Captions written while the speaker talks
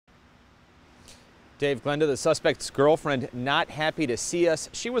Dave, Glenda, the suspect's girlfriend, not happy to see us.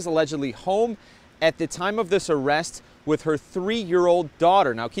 She was allegedly home at the time of this arrest with her 3-year-old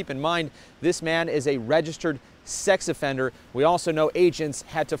daughter. Now, keep in mind, this man is a registered sex offender. We also know agents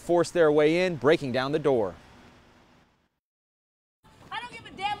had to force their way in, breaking down the door. I don't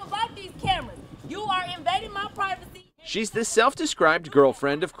give a damn about these cameras. You are invading my privacy. She's the self-described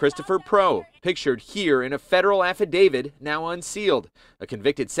girlfriend of Christopher Pro, pictured here in a federal affidavit now unsealed. A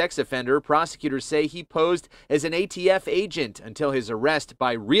convicted sex offender, prosecutors say he posed as an ATF agent until his arrest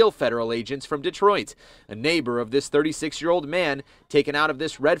by real federal agents from Detroit. A neighbor of this 36-year-old man, taken out of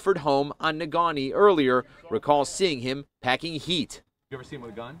this Redford home on Negaunee earlier, recalls seeing him packing heat. You ever see him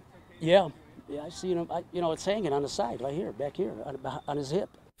with a gun? Yeah, I seen him. It's hanging on the side, right here, back here, on his hip.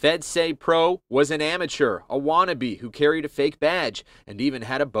 Feds say Pro was an amateur, a wannabe who carried a fake badge and even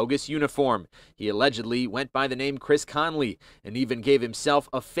had a bogus uniform. He allegedly went by the name Chris Conley and even gave himself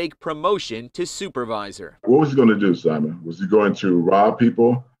a fake promotion to supervisor. What was he going to do, Simon? Was he going to rob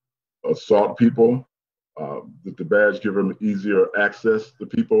people, assault people? Did the badge give him easier access to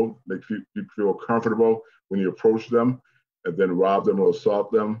people, make people feel comfortable when he approached them, and then rob them or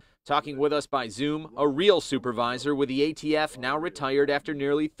assault them? Talking with us by Zoom, a real supervisor with the ATF, now retired after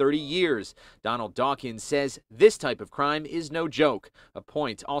nearly 30 years. Donald Dawkins says this type of crime is no joke, a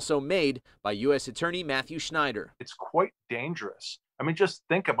point also made by U.S. Attorney Matthew Schneider. It's quite dangerous. I mean, just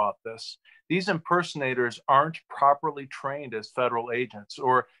think about this. These impersonators aren't properly trained as federal agents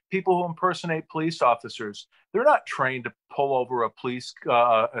or people who impersonate police officers. They're not trained to pull over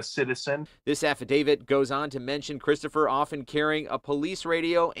a citizen. This affidavit goes on to mention Christopher often carrying a police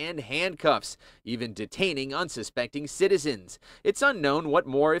radio and handcuffs, even detaining unsuspecting citizens. It's unknown what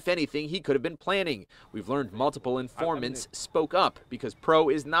more, if anything, he could have been planning. We've learned multiple informants spoke up because Pro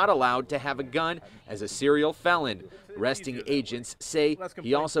is not allowed to have a gun as a serial felon. Arresting agents say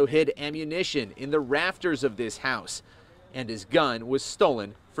he also hid ammunition in the rafters of this house, and his gun was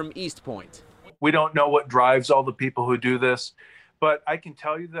stolen from East Point. We don't know what drives all the people who do this, but I can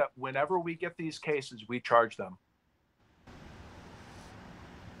tell you that whenever we get these cases, we charge them.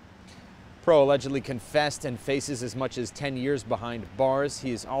 Pro allegedly confessed and faces as much as 10 years behind bars.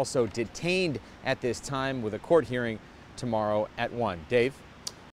 He is also detained at this time with a court hearing tomorrow at 1. Dave?